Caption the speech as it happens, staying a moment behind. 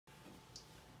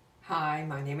Hi,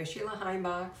 my name is Sheila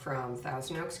Heimbach from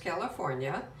Thousand Oaks,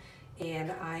 California,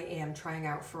 and I am trying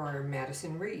out for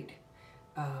Madison Reed.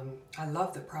 I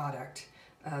love the product.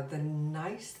 The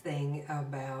nice thing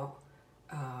about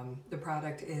the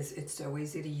product is it's so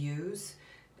easy to use.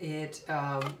 It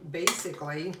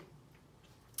basically,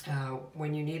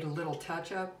 when you need a little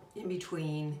touch-up in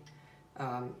between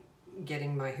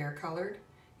getting my hair colored,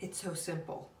 it's so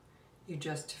simple. You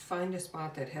just find a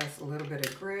spot that has a little bit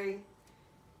of gray,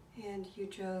 and you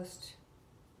just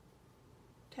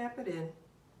tap it in.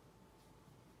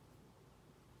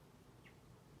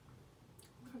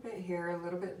 A little bit here, a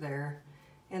little bit there.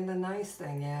 And the nice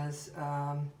thing is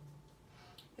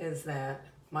that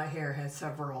my hair has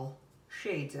several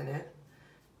shades in it.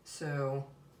 So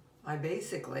I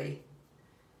basically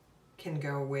can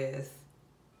go with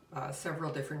several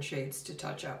different shades to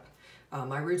touch up.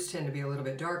 My roots tend to be a little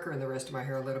bit darker and the rest of my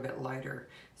hair a little bit lighter.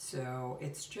 So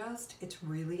it's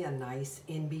really a nice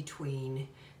in-between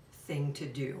thing to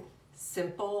do.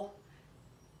 Simple,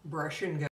 brush and go.